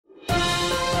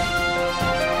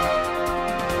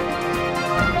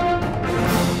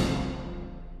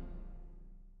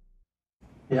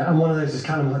Yeah, and one of those is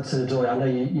Callum Hudson-Odoi. I know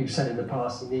you've said in the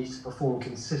past he needs to perform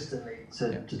consistently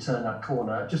to turn that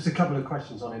corner. Just a couple of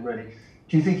questions on him, really.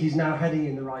 Do you think he's now heading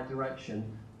in the right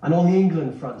direction? And on the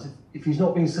England front, if he's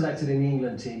not being selected in the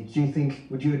England team,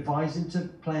 would you advise him to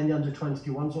play in the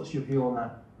under-21s? What's your view on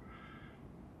that?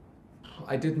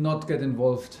 I did not get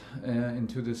involved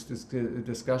into this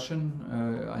discussion.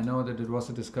 I know that it was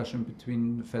a discussion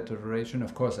between the Federation,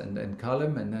 of course, and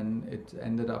Callum, and then it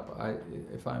ended up,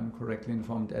 if I'm correctly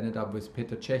informed, ended up with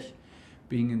Petr Cech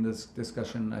being in this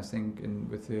discussion. I think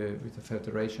with the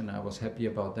Federation, I was happy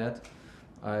about that.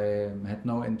 I had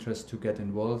no interest to get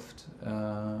involved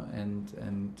and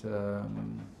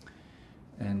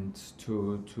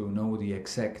to know the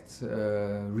exact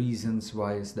reasons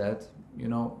why is that. You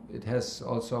know, it has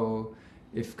also,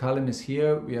 if Callum is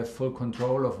here, we have full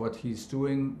control of what he's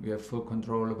doing. We have full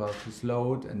control about his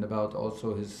load and about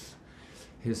also his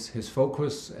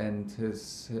focus and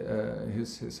his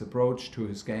approach to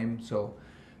his game. So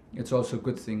it's also a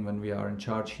good thing when we are in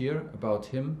charge here about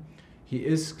him. He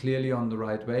is clearly on the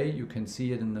right way. You can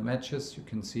see it in the matches. You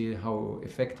can see how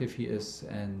effective he is,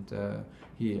 and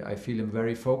I feel him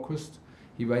very focused.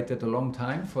 He waited a long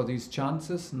time for these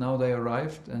chances. Now they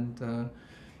arrived, and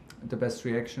the best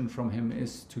reaction from him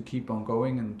is to keep on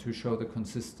going and to show the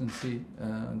consistency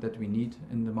that we need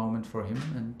in the moment for him,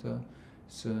 and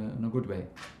it's in a good way.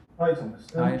 Hi Thomas.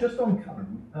 Just on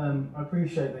Callum, I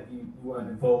appreciate that you weren't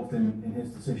involved in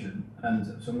his decision, and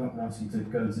so I'm not going to ask you to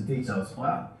go into details on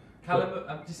that. Callum,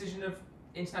 a decision of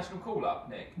international call-up,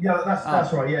 Nick? Yeah,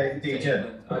 that's right. Yeah, indeed. Yeah,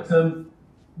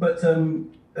 but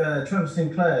Trevor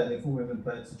Sinclair, the former England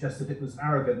player, suggested it was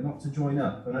arrogant not to join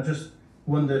up, and I just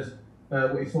wondered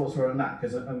what your thoughts were on that,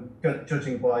 because I'm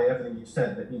judging by everything you've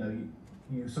said that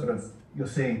you're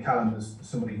seeing Callum as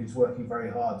somebody who's working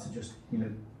very hard to just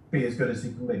be as good as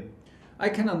he can be. I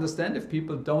can understand if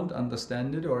people don't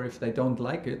understand it or if they don't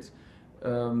like it.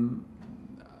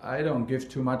 I don't give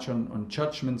too much on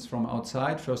judgments from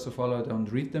outside. First of all, I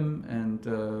don't read them, and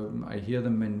I hear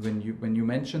them when you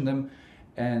mention them.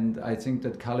 And I think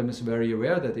that Callum is very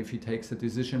aware that if he takes a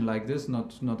decision like this,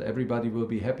 not everybody will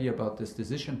be happy about this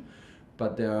decision.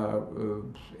 But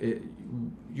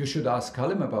you should ask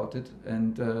Callum about it,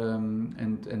 and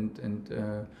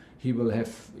he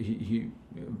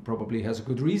probably has a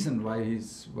good reason why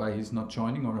he's not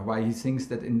joining, or why he thinks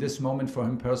that in this moment for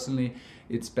him personally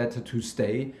it's better to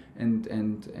stay and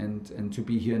to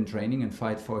be here in training and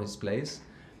fight for his place.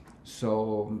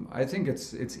 So I think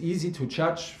it's easy to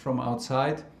judge from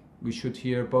outside. We should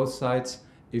hear both sides.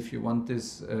 If you want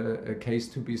this case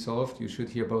to be solved, you should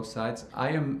hear both sides.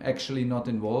 I am actually not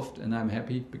involved, and I'm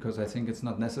happy, because I think it's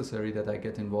not necessary that I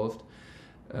get involved.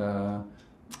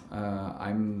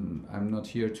 I'm not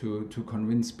here to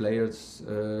convince players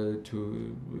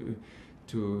to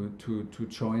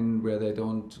join where they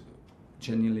don't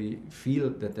genuinely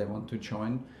feel that they want to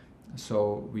join.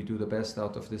 So we do the best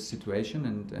out of this situation,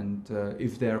 and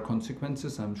if there are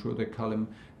consequences, I'm sure that Callum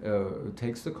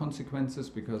takes the consequences,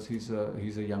 because he's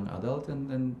a young adult,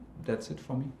 and that's it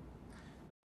for me.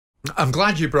 I'm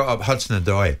glad you brought up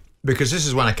Hudson-Odoi, because this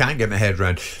is one I can't get my head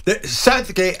around.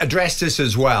 Southgate addressed this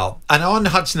as well, and on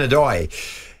Hudson-Odoi,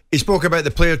 he spoke about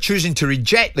the player choosing to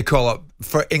reject the call-up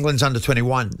for England's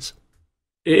under-21s.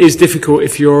 It is difficult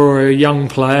if you're a young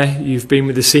player, you've been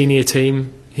with the senior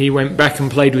team. He went back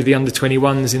and played with the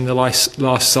under-21s in the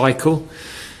last cycle,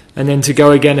 and then to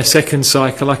go again a second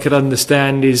cycle, I could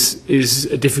understand is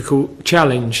a difficult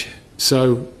challenge.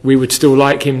 So we would still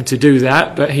like him to do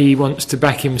that, but he wants to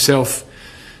back himself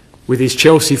with his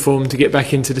Chelsea form to get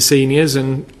back into the seniors,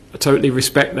 and I totally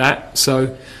respect that.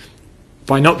 So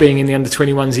by not being in the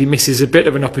under-21s, he misses a bit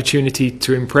of an opportunity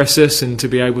to impress us and to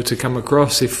be able to come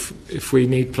across if we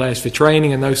need players for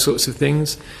training and those sorts of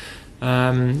things.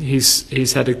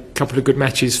 He's had a couple of good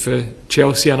matches for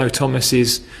Chelsea. I know Thomas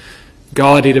is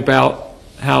guarded about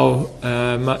how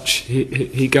much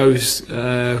he goes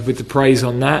with the praise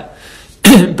on that,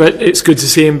 but it's good to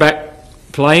see him back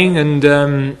playing and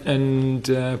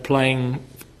playing,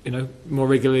 more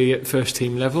regularly at first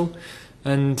team level.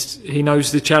 And he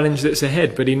knows the challenge that's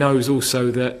ahead, but he knows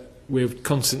also that we're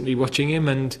constantly watching him,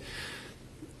 and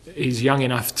he's young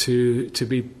enough to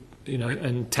be,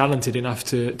 and talented enough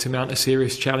to mount a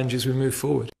serious challenge as we move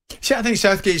forward. See, I think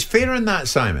Southgate's fair in that,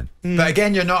 Simon. But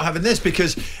again, you're not having this,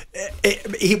 because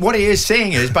what he is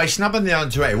saying is, by snubbing the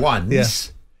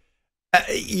under-21s,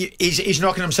 he's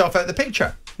knocking himself out of the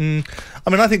picture. I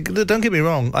mean, I think, don't get me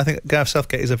wrong, I think Gareth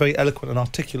Southgate is a very eloquent and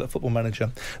articulate football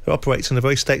manager who operates in a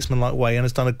very statesmanlike way and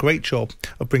has done a great job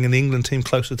of bringing the England team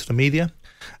closer to the media.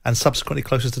 and subsequently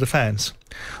closest to the fans.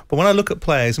 But when I look at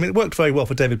players, I mean, it worked very well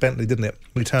for David Bentley, didn't it?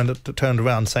 He turned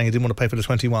around saying he didn't want to pay for the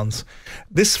 21s.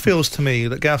 This feels to me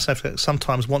that Gareth Southgate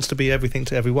sometimes wants to be everything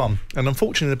to everyone. And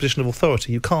unfortunately, in a position of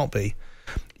authority, you can't be.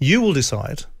 You will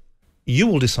decide.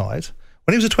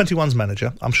 When he was a 21s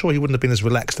manager, I'm sure he wouldn't have been as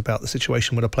relaxed about the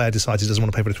situation when a player decides he doesn't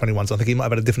want to pay for the 21s. I think he might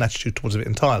have had a different attitude towards it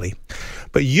entirely.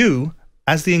 But you,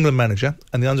 as the England manager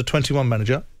and the under-21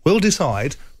 manager, will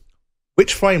decide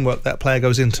which framework that player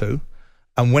goes into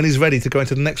and when he's ready to go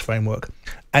into the next framework.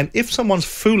 And if someone's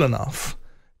fool enough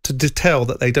to tell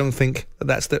that they don't think that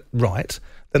that's right,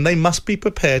 then they must be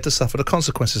prepared to suffer the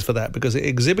consequences for that, because it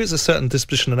exhibits a certain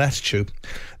disposition and attitude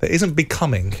that isn't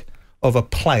becoming of a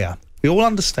player. We all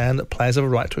understand that players have a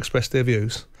right to express their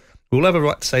views. We all have a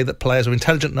right to say that players are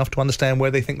intelligent enough to understand where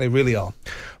they think they really are.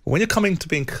 But when you're coming to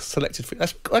being selected for,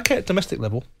 okay, at domestic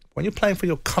level, when you're playing for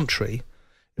your country,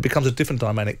 it becomes a different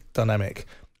dynamic.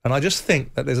 And I just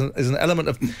think that there's an element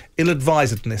of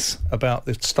ill-advisedness about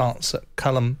the stance that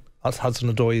Callum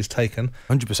Hudson-Odoi has taken.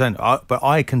 100%. But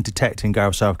I can detect in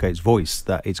Gareth Southgate's voice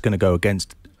that it's going to go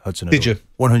against Hudson-Odoi. Did you?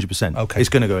 100%. Okay. It's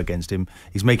going to go against him.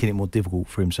 He's making it more difficult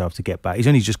for himself to get back. He's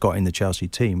only just got in the Chelsea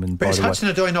team. And but is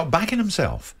Hudson-Odoi not backing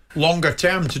himself longer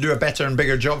term to do a better and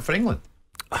bigger job for England?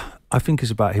 I think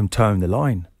it's about him towing the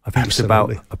line. I think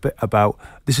Absolutely. It's about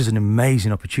this is an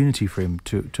amazing opportunity for him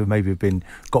to maybe have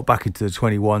got back into the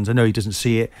 21s. I know he doesn't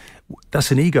see it.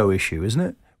 That's an ego issue, isn't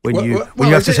it? When you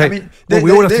have to take,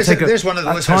 we all have to take. There's one of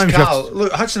the listeners, Carl.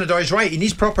 Look, Hudson-Odoi's right. He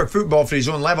needs proper football for his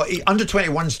own level. Under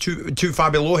 21's too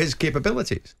far below his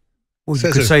capabilities. Well,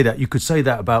 you could say that. You could say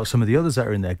that about some of the others that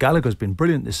are in there. Gallagher's been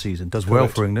brilliant this season. Does well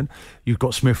for England. You've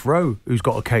got Smith Rowe, who's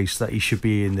got a case that he should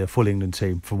be in the full England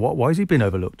team. For what? Why has he been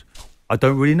overlooked? I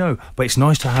don't really know. But it's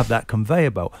nice to have that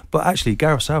conveyor belt. But actually,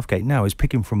 Gareth Southgate now is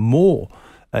picking from more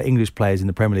English players in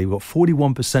the Premier League. We've got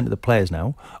 41% of the players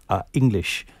now are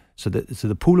English. So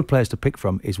the pool of players to pick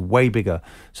from is way bigger.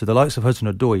 So the likes of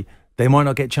Hudson-Odoi, they might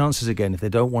not get chances again if they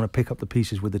don't want to pick up the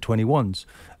pieces with the 21s,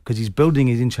 because he's building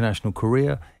his international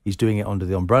career. He's doing it under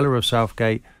the umbrella of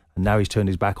Southgate, and now he's turned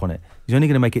his back on it. He's only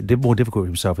going to make it more difficult for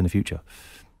himself in the future.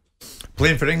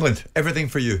 Playing for England, everything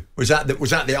for you. Was that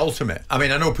the ultimate? I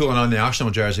mean, I know pulling on the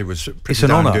Arsenal jersey was pretty It's an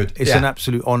darn honour. good. It's an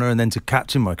absolute honour. And then to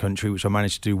captain my country, which I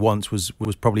managed to do once, was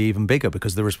probably even bigger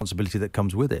because of the responsibility that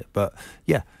comes with it. But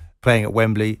yeah, playing at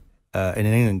Wembley in an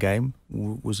England game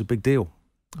was a big deal.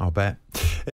 I'll bet.